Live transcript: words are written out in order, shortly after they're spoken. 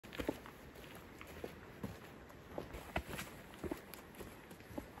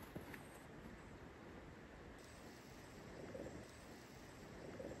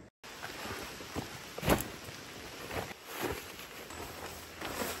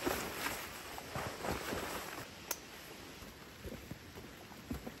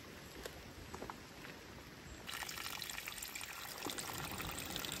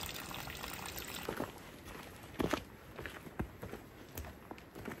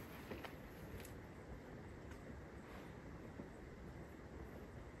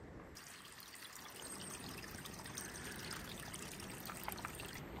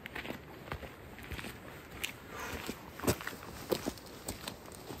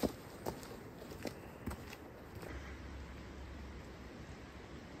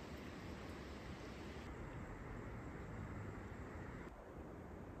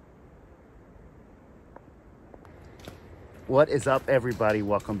What is up, everybody?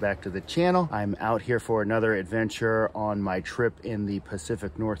 Welcome back to the channel. I'm out here for another adventure on my trip in the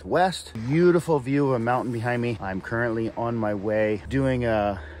Pacific Northwest. Beautiful view of a mountain behind me. I'm currently on my way doing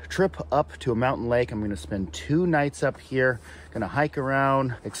a trip up to a mountain lake. I'm going to spend 2 nights up here. Gonna hike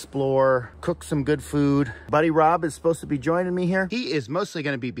around, explore, cook some good food. Buddy Rob is supposed to be joining me here. He is mostly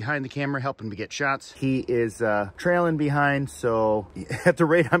gonna be behind the camera helping me get shots. He is trailing behind, so at the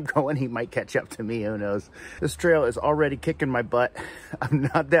rate I'm going, he might catch up to me, who knows. This trail is already kicking my butt. I'm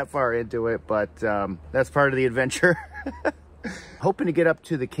not that far into it, but that's part of the adventure. Hoping to get up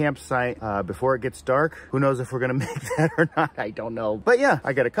to the campsite before it gets dark. Who knows if we're gonna make that or not, I don't know. But yeah,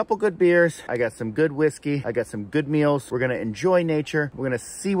 I got a couple good beers, I got some good whiskey, I got some good meals. We're gonna enjoy nature, we're gonna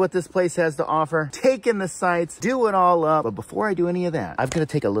see what this place has to offer, take in the sights, do it all up. But before I do any of that, I've gotta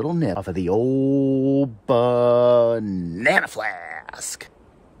take a little nip off of the old banana flask.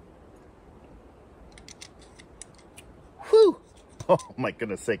 Whew! Oh my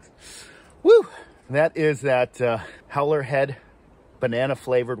goodness sakes. Woo! That is that Howler Head banana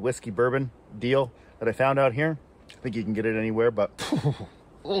flavored whiskey bourbon deal that I found out here. I think you can get it anywhere, but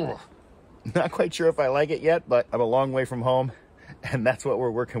not quite sure if I like it yet, but I'm a long way from home and that's what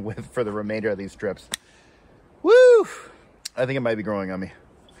we're working with for the remainder of these trips. Woo! I think it might be growing on me.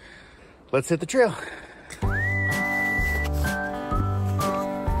 Let's hit the trail.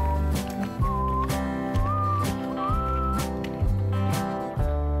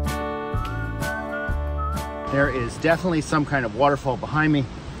 There is definitely some kind of waterfall behind me.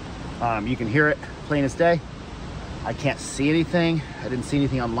 You can hear it plain as day. I can't see anything. I didn't see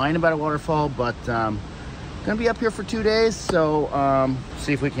anything online about a waterfall, but gonna be up here for 2 days, so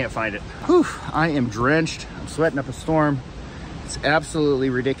see if we can't find it. Whew, I am drenched. I'm sweating up a storm. It's absolutely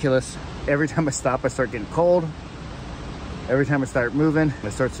ridiculous. Every time I stop, I start getting cold. Every time I start moving, I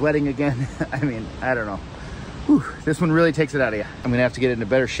start sweating again. I mean, I don't know. Whew, this one really takes it out of you. I'm gonna have to get into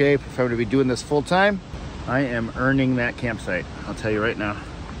better shape if I'm gonna be doing this full time. I am earning that campsite, I'll tell you right now.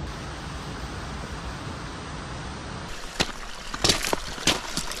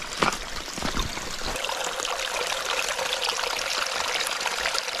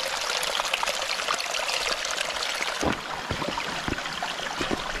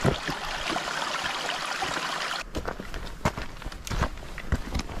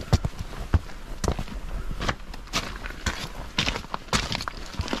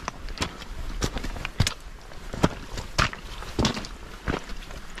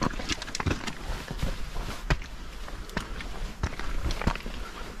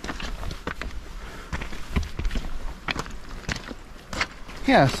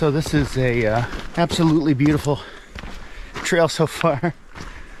 Yeah, so this is a absolutely beautiful trail so far.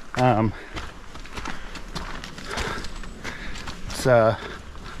 It's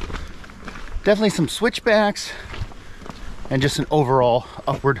definitely some switchbacks and just an overall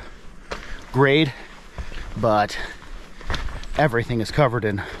upward grade, but everything is covered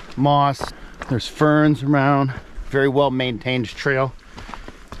in moss. There's ferns around. Very well maintained trail.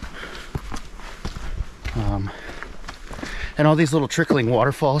 And all these little trickling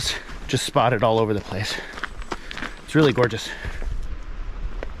waterfalls just spotted all over the place. It's really gorgeous.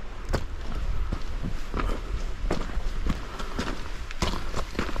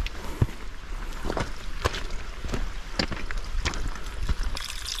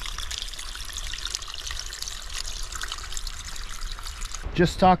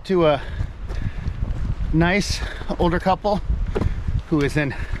 Just talked to a nice older couple who is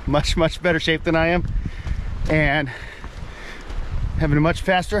in much better shape than I am and having a much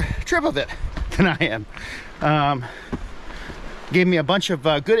faster trip of it than I am. Gave me a bunch of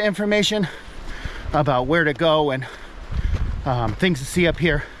good information about where to go and things to see up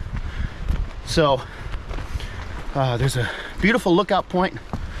here. So there's a beautiful lookout point.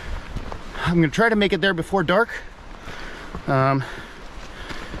 I'm gonna try to make it there before dark, and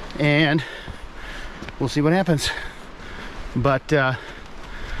we'll see what happens. But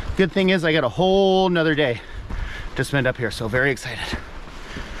good thing is I got a whole nother day to spend up here, so very excited.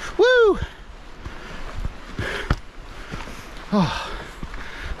 Woo! Oh,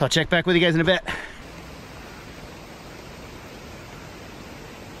 I'll check back with you guys in a bit.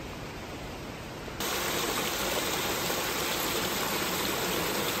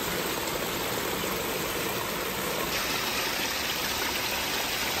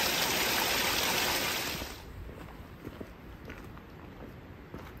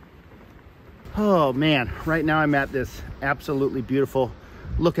 Oh man, right now I'm at this absolutely beautiful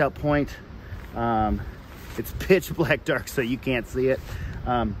lookout point. It's pitch black dark, so you can't see it.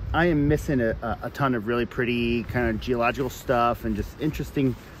 I am missing a ton of really pretty kind of geological stuff and just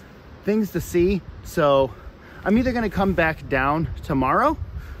interesting things to see. So I'm either gonna come back down tomorrow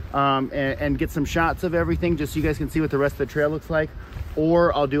and get some shots of everything just so you guys can see what the rest of the trail looks like,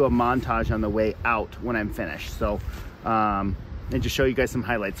 or I'll do a montage on the way out when I'm finished. So, and just show you guys some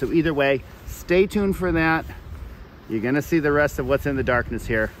highlights. So either way, stay tuned for that. You're gonna see the rest of what's in the darkness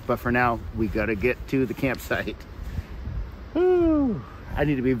here, but for now, we gotta get to the campsite. Whew. I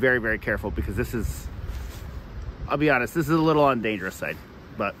need to be very, very careful because this is, I'll be honest, this is a little on the dangerous side,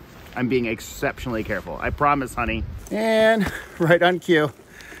 but I'm being exceptionally careful. I promise, honey. And right on cue,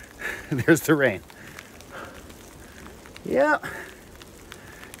 there's the rain. Yeah,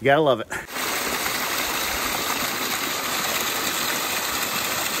 you gotta love it.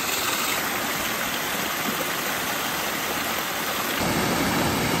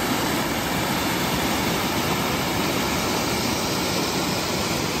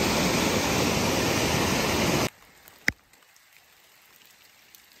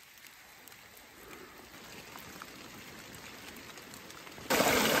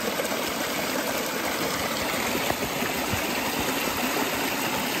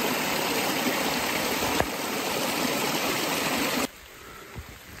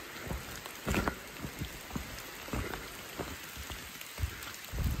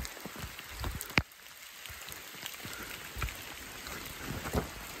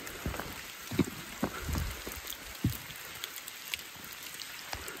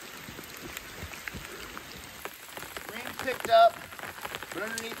 Picked up, but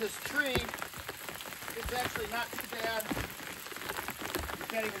underneath this tree, it's actually not too bad. You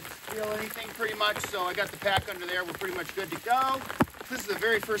can't even feel anything pretty much, so I got the pack under there. We're pretty much good to go. This is the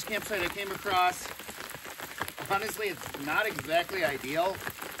very first campsite I came across. Honestly, it's not exactly ideal,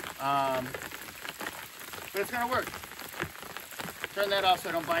 but it's gonna work. Turn that off so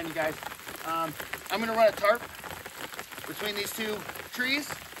I don't bind you guys. I'm gonna run a tarp between these two trees,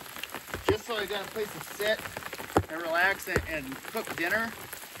 just so I got a place to sit and relax and cook dinner.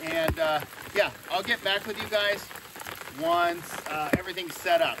 And yeah, I'll get back with you guys once everything's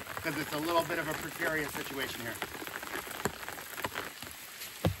set up, because it's a little bit of a precarious situation here.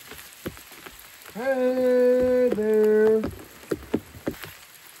 Hey there.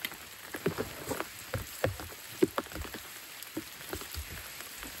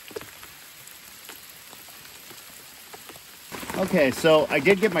 Okay, so I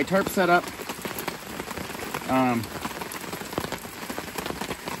did get my tarp set up.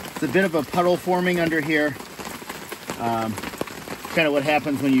 It's a bit of a puddle forming under here. Kind of what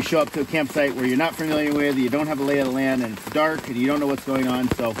happens when you show up to a campsite where you're not familiar with, you don't have a lay of the land, and it's dark and you don't know what's going on.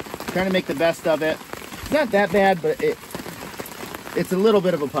 So trying to make the best of it. It's not that bad, but it's a little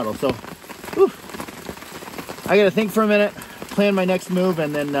bit of a puddle. So whew, I gotta think for a minute, plan my next move,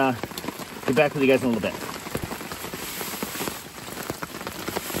 and then get back with you guys in a little bit.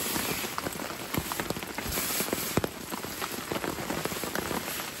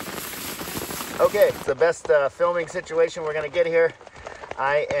 Okay, it's the best filming situation we're gonna get here.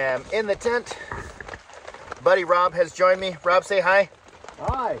 I am in the tent. Buddy Rob has joined me. Rob, say hi.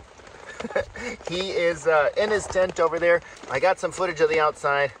 Hi. He is in his tent over there. I got some footage of the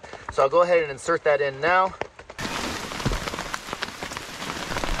outside, so I'll go ahead and insert that in now.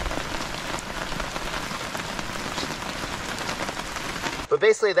 But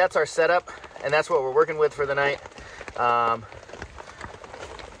basically that's our setup, and that's what we're working with for the night.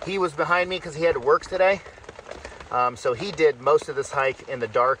 He was behind me because he had to work today. So he did most of this hike in the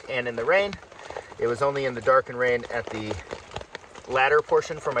dark and in the rain. It was only in the dark and rain at the latter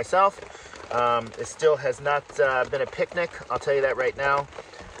portion for myself. It still has not been a picnic, I'll tell you that right now.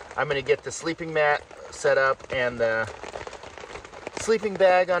 I'm gonna get the sleeping mat set up and the sleeping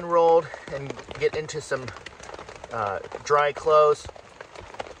bag unrolled and get into some dry clothes.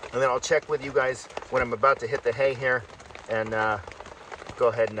 And then I'll check with you guys when I'm about to hit the hay here, and go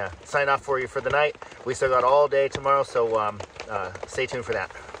ahead and sign off for you for the night. We still got all day tomorrow, so stay tuned for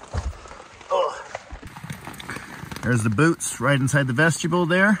that. Oh. There's the boots right inside the vestibule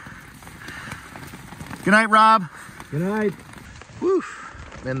there. Good night, Rob. Good night. Woo.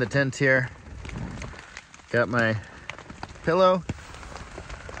 I'm in the tent here. Got my pillow.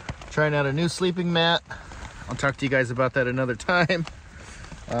 Trying out a new sleeping mat. I'll talk to you guys about that another time.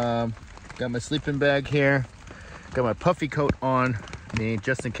 Got my sleeping bag here. Got my puffy coat on me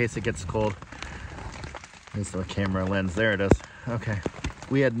just in case it gets cold. There's the camera lens. There it is. Okay.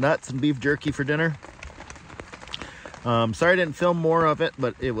 We had nuts and beef jerky for dinner. Sorry I didn't film more of it,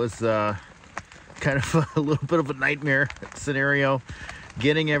 but it was kind of a little bit of a nightmare scenario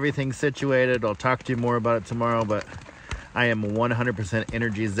getting everything situated. I'll talk to you more about it tomorrow, but I am 100%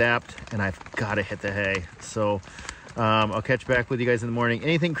 energy zapped and I've got to hit the hay. So I'll catch back with you guys in the morning.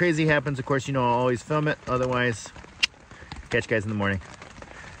 Anything crazy happens, of course, you know, I'll always film it. Otherwise, catch you guys in the morning.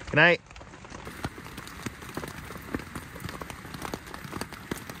 Good night.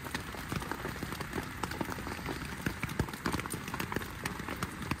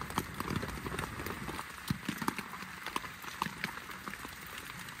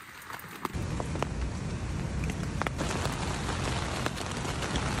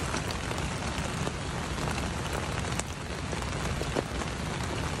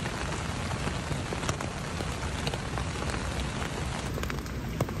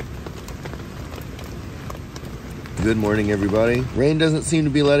 Good morning, everybody. Rain doesn't seem to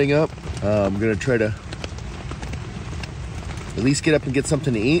be letting up. I'm gonna try to at least get up and get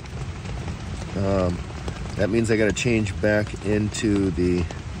something to eat. That means I gotta change back into the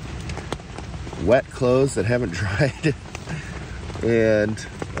wet clothes that haven't dried and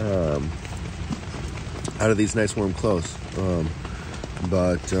out of these nice warm clothes.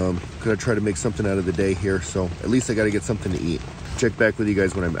 Gonna try to make something out of the day here, so at least I gotta get something to eat. Check back with you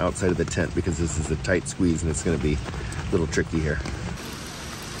guys when I'm outside of the tent, because this is a tight squeeze and it's going to be a little tricky here.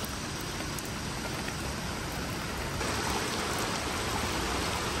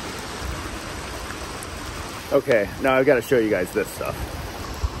 Okay, now I've got to show you guys this stuff.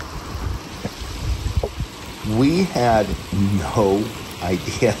 We had no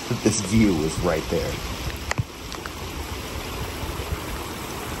idea that this view was right there.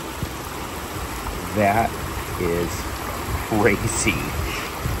 That is crazy.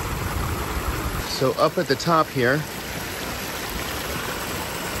 So up at the top here,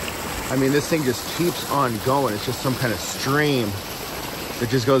 I mean, this thing just keeps on going. It's just some kind of stream that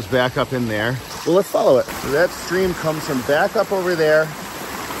just goes back up in there. well, let's follow it. So that stream comes from back up over there.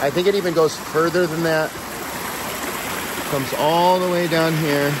 I think it even goes further than that. Comes all the way down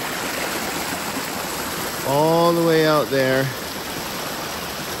here, all the way out there,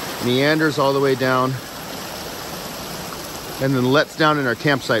 meanders all the way down, and then lets down in our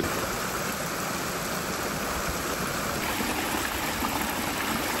campsite.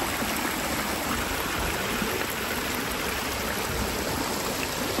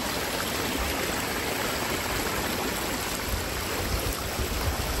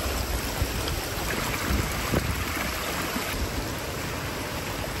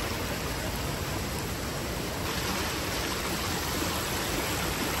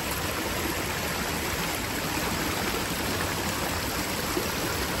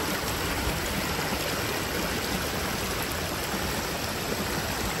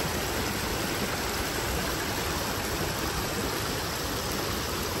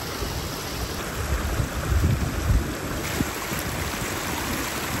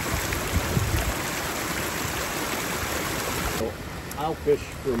 I'll fish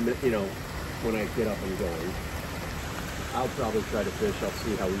for, you know, when I get up and going. I'll probably try to fish. I'll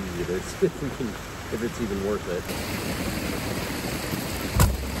see how easy it is, if it's even worth it.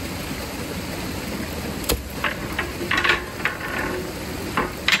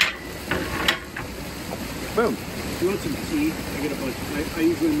 Boom. You want some tea? I get a bunch. I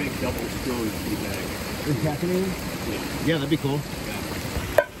usually make double strong tea bags. Decaffeinated? Yeah, that'd be cool.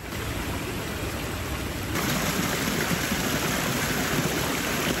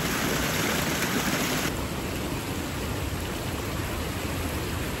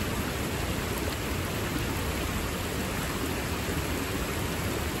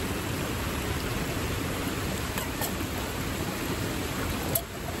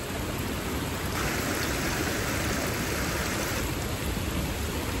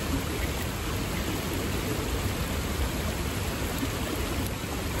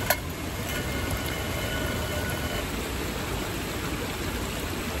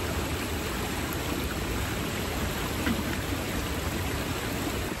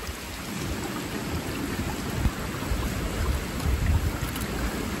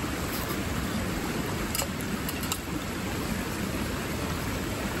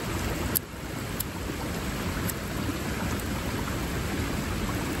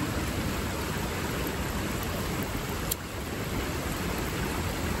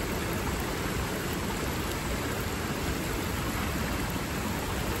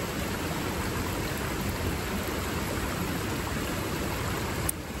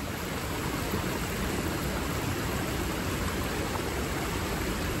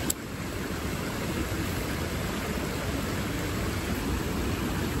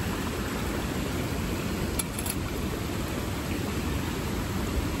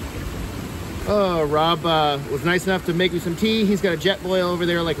 Oh, Rob was nice enough to make me some tea. He's got a jet boil over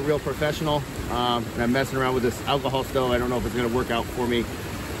there like a real professional. And I'm messing around with this alcohol stove. I don't know if it's gonna work out for me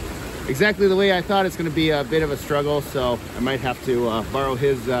exactly the way I thought. It's going to be a bit of a struggle, so I might have to borrow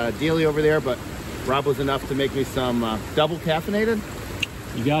his dealie over there, but Rob was enough to make me some double caffeinated.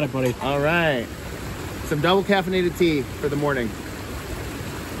 You got it, buddy. All right. Some double caffeinated tea for the morning.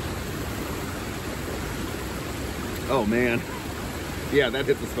 Oh, man. Yeah, that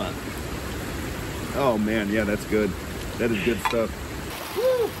hit the spot. Oh, man. Yeah, that's good. That is good stuff.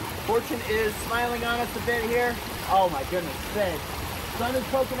 Woo! Fortune is smiling on us a bit here. Oh, my goodness sake. Sun is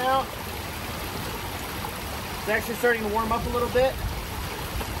poking out. It's actually starting to warm up a little bit.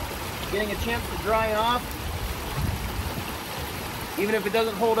 Getting a chance to dry off. Even if it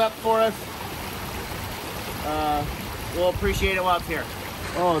doesn't hold up for us, we'll appreciate it while it's here.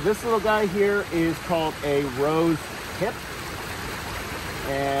 Oh, this little guy here is called a rose hip.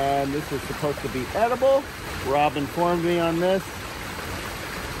 And this is supposed to be edible. Rob informed me on this.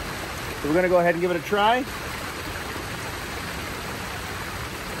 So we're gonna go ahead and give it a try.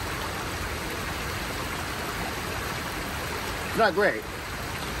 It's not great.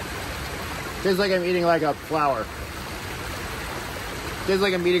 Tastes like I'm eating like a flower. Tastes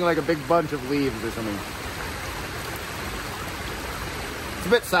like I'm eating like a big bunch of leaves or something. It's a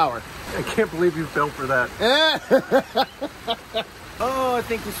bit sour. I can't believe you fell for that. Oh, I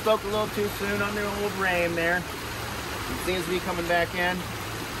think we spoke a little too soon under a little rain there. It seems to be coming back in.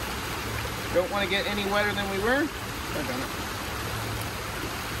 Don't want to get any wetter than we were.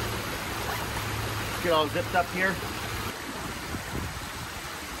 Get all zipped up here.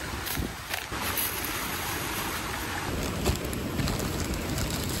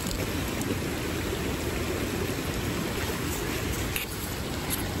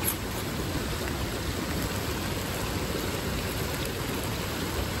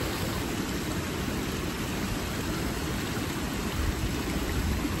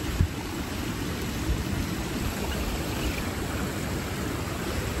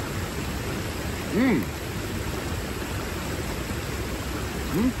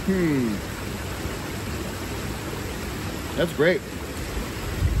 That's great.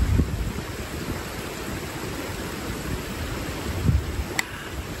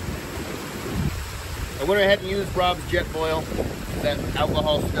 I went ahead and used Rob's jet boil. That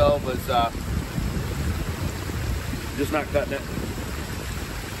alcohol stove was just not cutting it.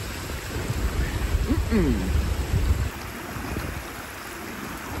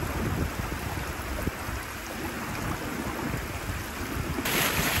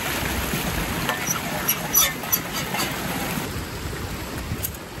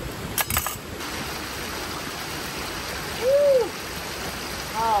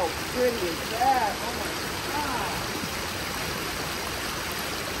 How pretty is that? Oh my God.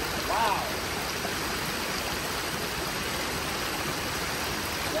 Wow.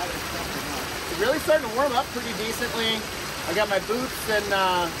 That is something else. It's really starting to warm up pretty decently. I got my boots and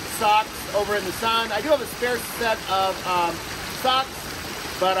socks over in the sun. I do have a spare set of socks,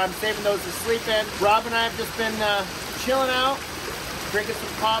 but I'm saving those to sleep in. Rob and I have just been chilling out, drinking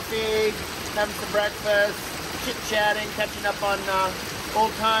some coffee, having some breakfast, chit-chatting, catching up on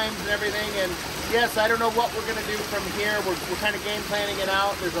old times and everything. And yes, I don't know what we're gonna do from here. We're kind of game planning it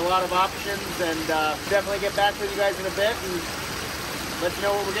out. There's a lot of options, and definitely get back with you guys in a bit and let you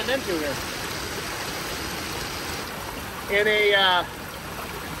know what we're getting into here. In a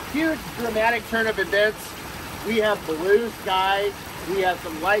huge dramatic turn of events, we have blue skies, we have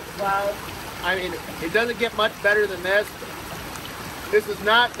some light clouds. I mean, it doesn't get much better than this. This is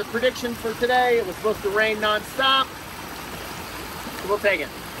not the prediction for today. It was supposed to rain nonstop. We'll take it.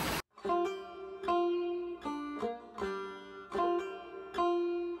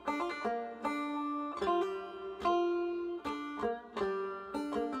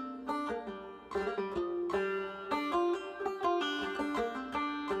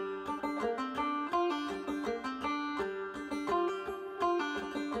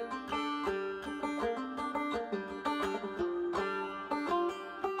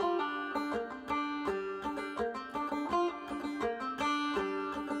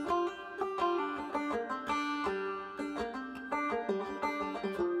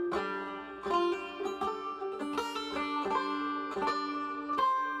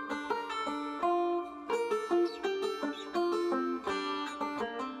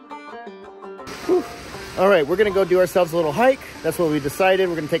 Whew. All right, we're gonna go do ourselves a little hike. That's what we decided.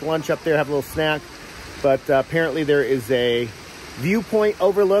 We're gonna take lunch up there, have a little snack. But apparently there is a viewpoint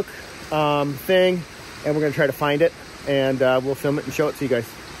overlook thing, and we're gonna try to find it, and we'll film it and show it to you guys.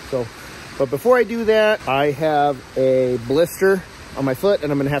 So, but before I do that, I have a blister on my foot,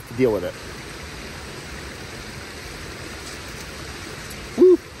 and I'm gonna have to deal with it.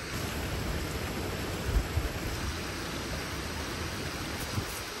 Woo.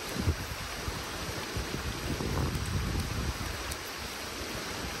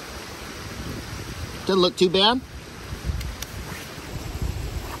 Doesn't look too bad.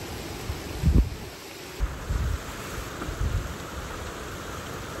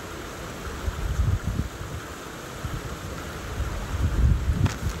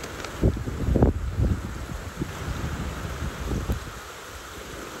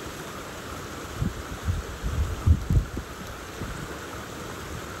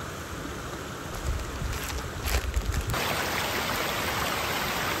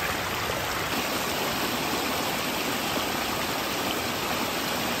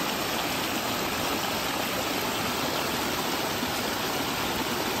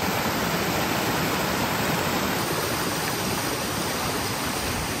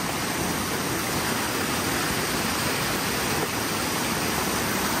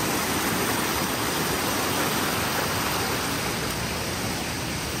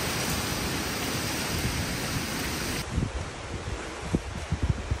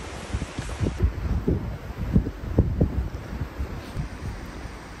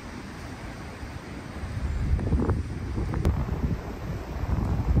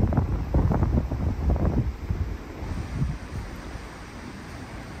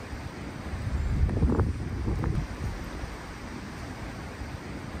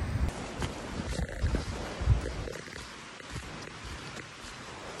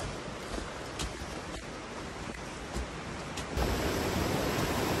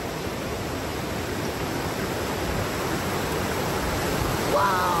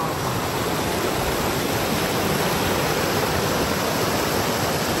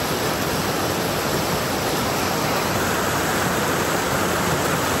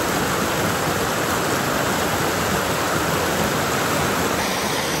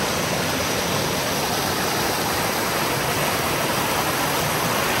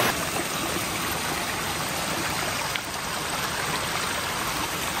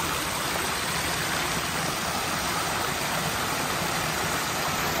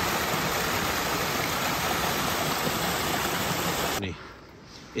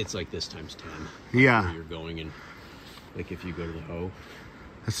 It's like this times 10. Yeah. Where you're going, and like if you go to the hoe.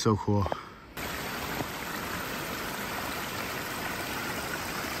 That's so cool.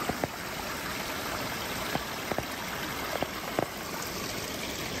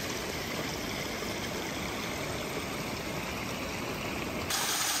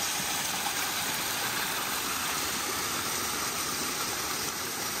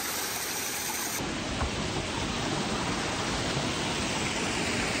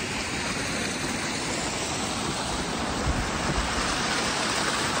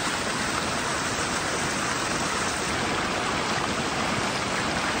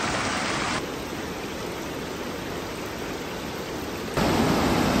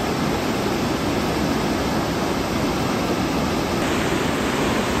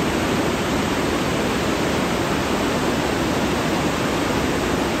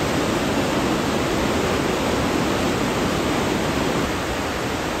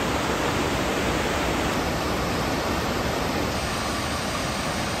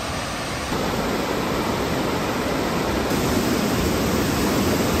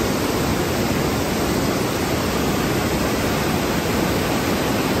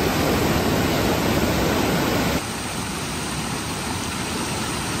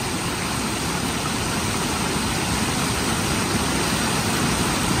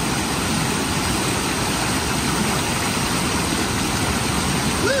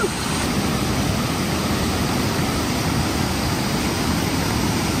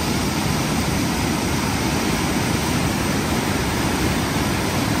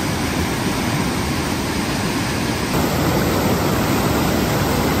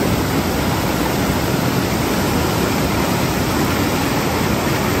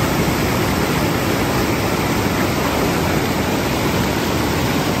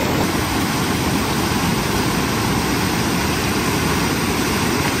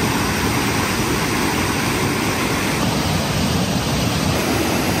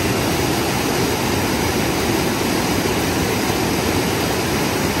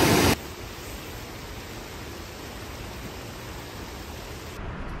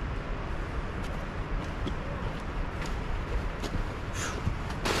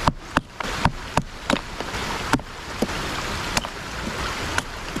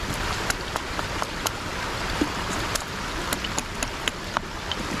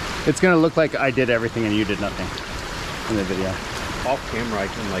 It's gonna look like I did everything and you did nothing in the video. Off camera, I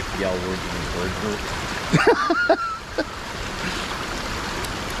can like yell words of encouragement.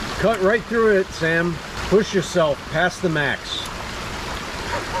 Cut right through it, Sam. Push yourself past the max.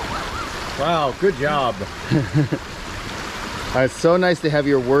 Wow, good job. It's so nice to have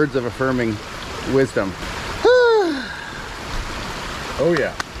your words of affirming wisdom. Oh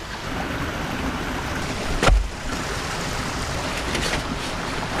yeah.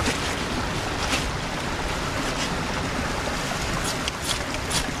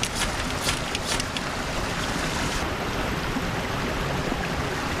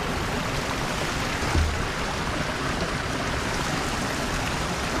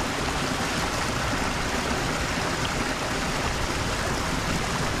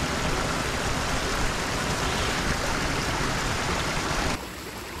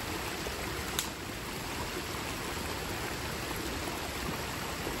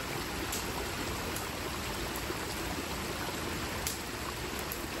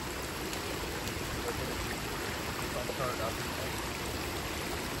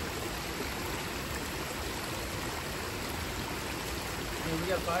 We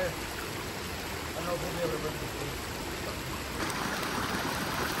got fire. I don't know if we'll be able to run this.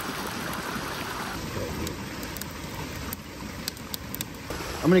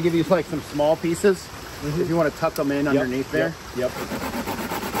 I'm gonna give you like some small pieces. If you want to tuck them in underneath there. Yep.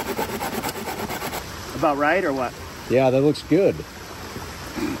 About right or what? Yeah, that looks good.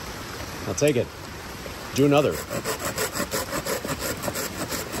 I'll take it. Do another.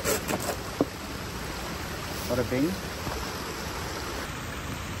 Bada bing.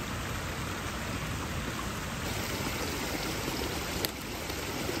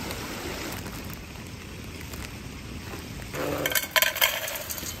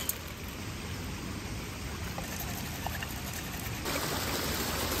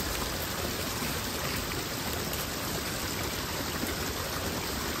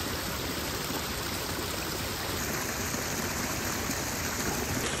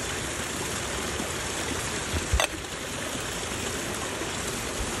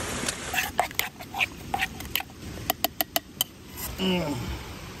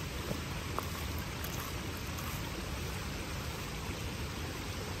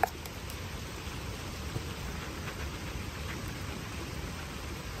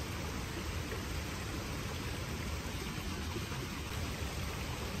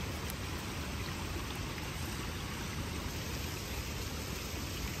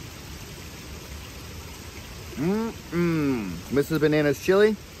 Mrs. Banana's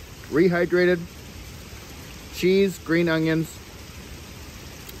chili, rehydrated, cheese, green onions,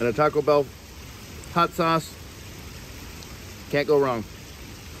 and a Taco Bell hot sauce. Can't go wrong.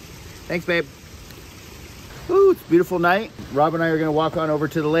 Thanks, babe. Ooh, it's a beautiful night. Rob and I are gonna walk on over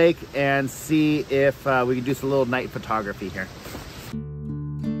to the lake and see if we can do some little night photography here.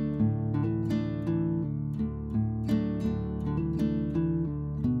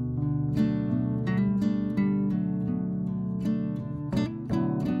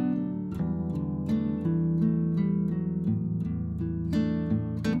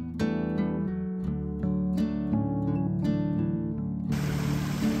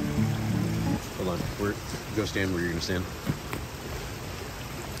 Hold on. Go stand where you're gonna stand.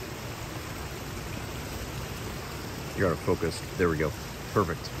 You're out of focus. There we go.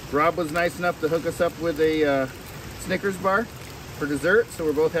 Perfect. Rob was nice enough to hook us up with a Snickers bar for dessert, so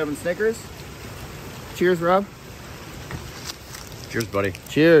we're both having Snickers. Cheers, Rob. Cheers, buddy.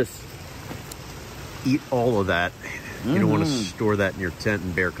 Cheers. Eat all of that. You don't want to store that in your tent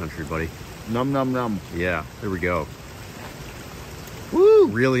in bear country, buddy. Num num num. Yeah, there we go. Woo!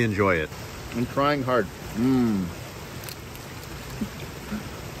 Really enjoy it. I'm trying hard.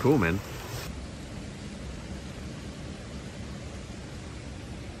 Cool, man.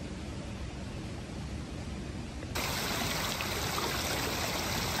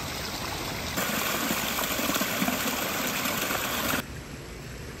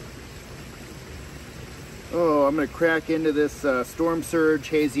 Oh, I'm gonna crack into this Storm Surge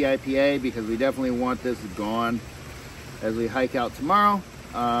Hazy IPA because we definitely want this gone as we hike out tomorrow.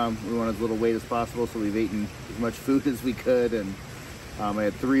 We want as little weight as possible, so we've eaten as much food as we could, and I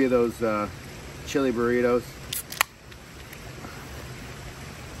had 3 of those chili burritos.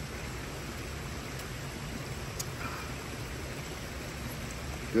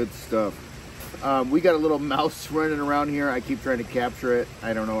 Good stuff. We got a little mouse running around here. I keep trying to capture it.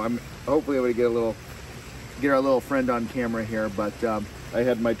 I don't know. I'm hopefully able to get our little friend on camera here, but I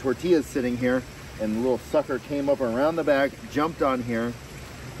had my tortillas sitting here, and the little sucker came up around the back, jumped on here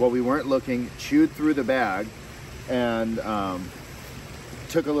while we weren't looking, chewed through the bag, and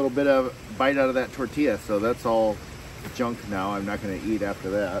took a little bit of bite out of that tortilla. So that's all junk now. I'm not going to eat after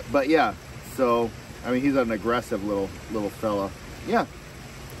that. But yeah, so I mean, he's an aggressive little fella. Yeah.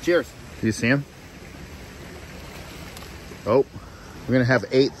 Cheers. Do you see him? Oh, we're gonna have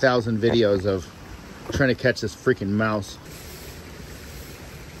 8,000 videos of trying to catch this freaking mouse.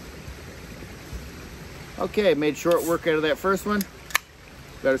 Okay, made short work out of that first one.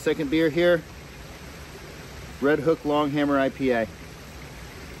 Got a second beer here. Red Hook Long Hammer IPA.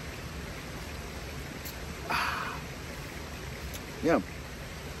 Yeah,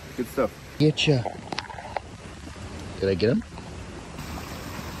 good stuff. Getcha. Did I get him?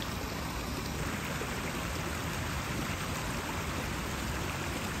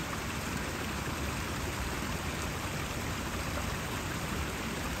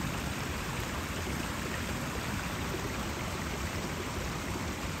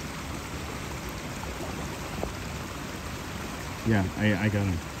 Yeah, I got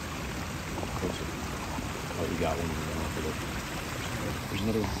him. Oh, you got one. There's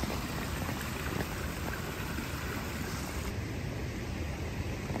another one.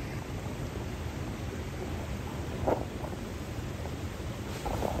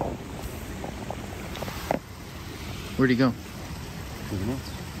 Where'd he go?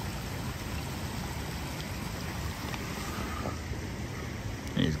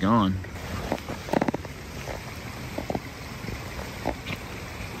 He's gone.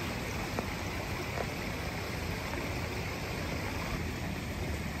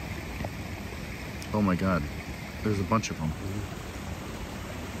 Oh my God, there's a bunch of them.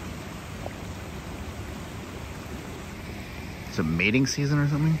 Is it mating season or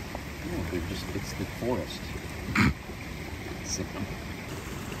something? No, they're just, it's the forest.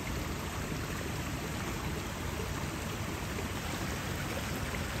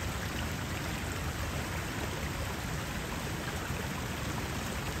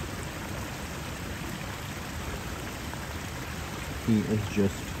 He is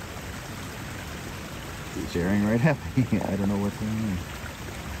just staring right at me. I don't know what's going on.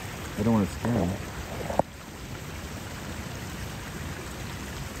 I don't want to scare him.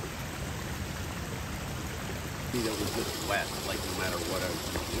 That was just wet, like no matter what I was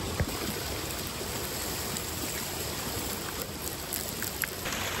doing.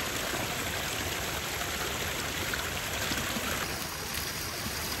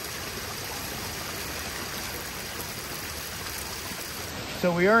 So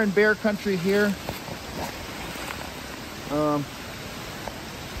we are in bear country here.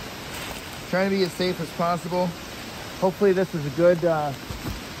 Trying to be as safe as possible. Hopefully this is a good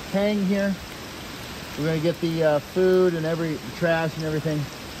hang here. We're gonna get the food and the trash and everything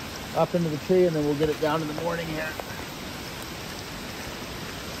up into the tree, and then we'll get it down in the morning here.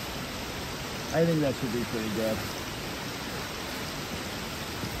 I think that should be pretty good.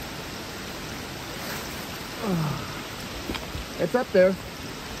 It's up there.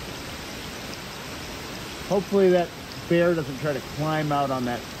 Hopefully that bear doesn't try to climb out on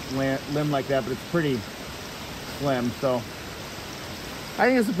that limb like that, but it's pretty slim, so I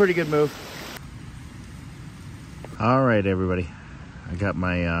think it's a pretty good move. All right, everybody. I got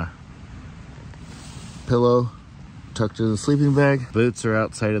my pillow tucked in the sleeping bag. Boots are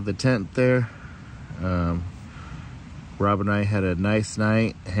outside of the tent there. Rob and I had a nice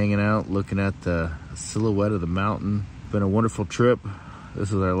night hanging out, looking at the silhouette of the mountain. Been a wonderful trip.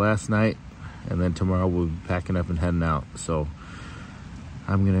 This is our last night, and then tomorrow we'll be packing up and heading out. So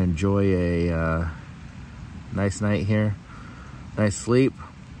I'm gonna enjoy a nice night here, nice sleep.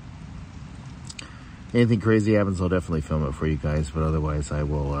 Anything crazy happens, I'll definitely film it for you guys, but otherwise I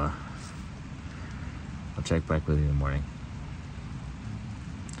will I'll check back with you in the morning.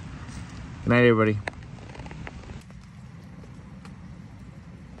 Good night, everybody.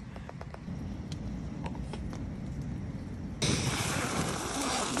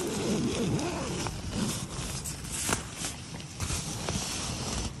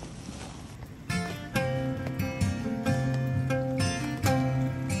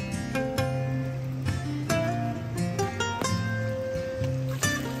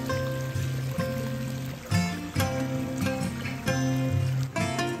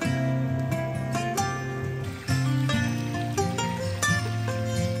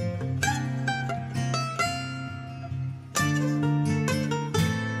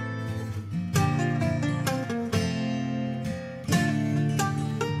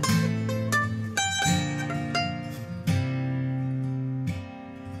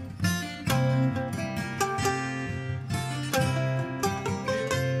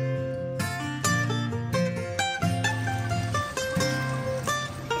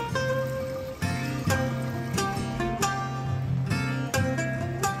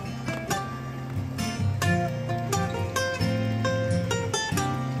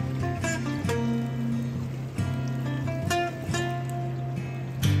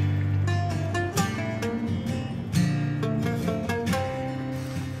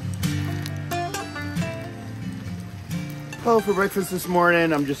 Oh, for breakfast this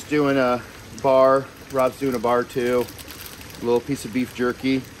morning, I'm just doing a bar Rob's doing a bar too. A little piece of beef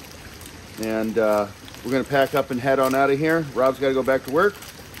jerky. And we're gonna pack up and head on out of here. Rob's gotta go back to work.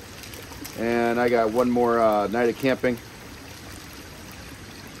 And I got one more night of camping.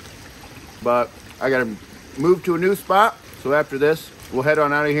 But I gotta move to a new spot. So after this, we'll head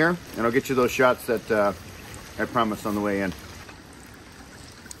on out of here and I'll get you those shots that I promised on the way in.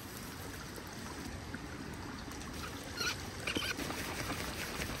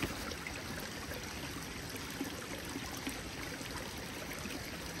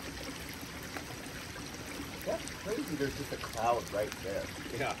 That's crazy, there's just a cloud right there.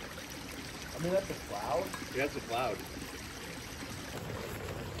 Yeah. I mean, that's a cloud. Yeah, it's a cloud.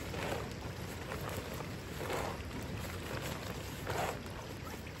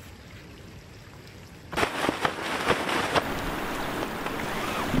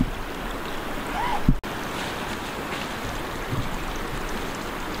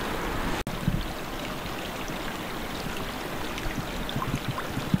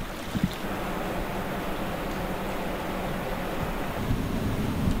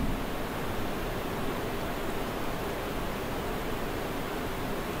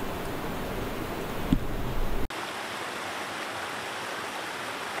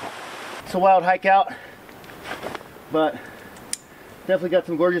 It's a wild hike out, but definitely got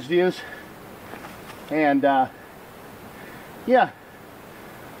some gorgeous views. And yeah,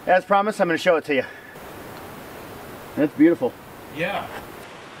 as promised, I'm going to show it to you. And it's beautiful. Yeah.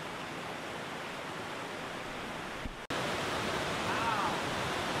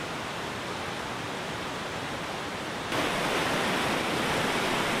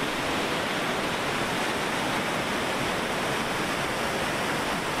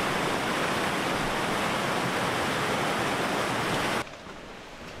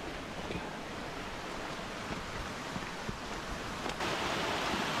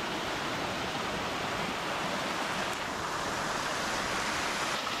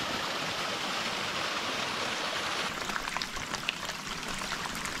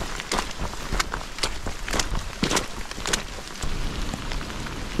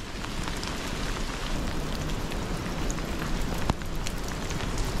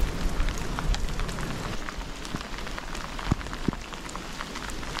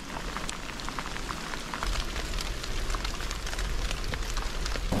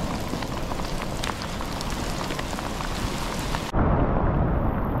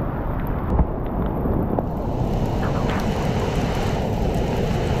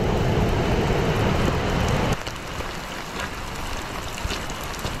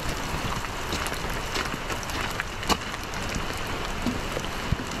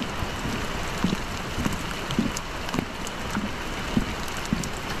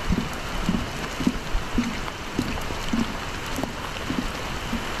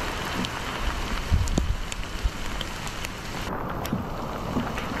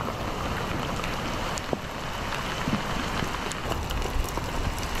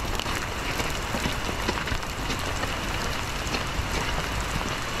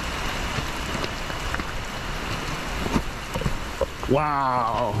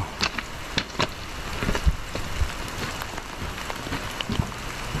 Wow.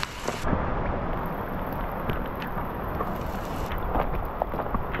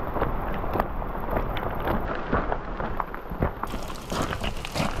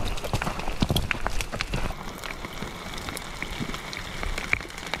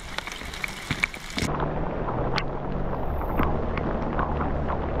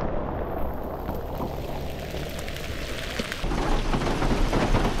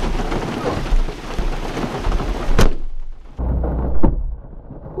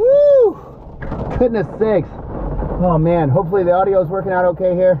 Goodness sakes. Oh man, hopefully the audio is working out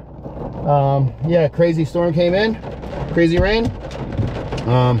okay here. Yeah, crazy storm came in, crazy rain.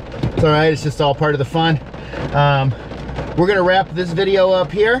 It's all right, it's just all part of the fun. We're gonna wrap this video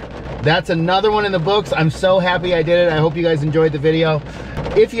up here. That's another one in the books. I'm so happy I did it. I hope you guys enjoyed the video.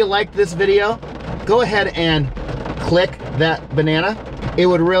 If you liked this video, go ahead and click that banana. It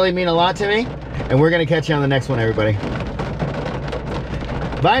would really mean a lot to me. And we're gonna catch you on the next one, everybody.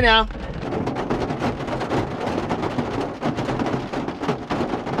 Bye now.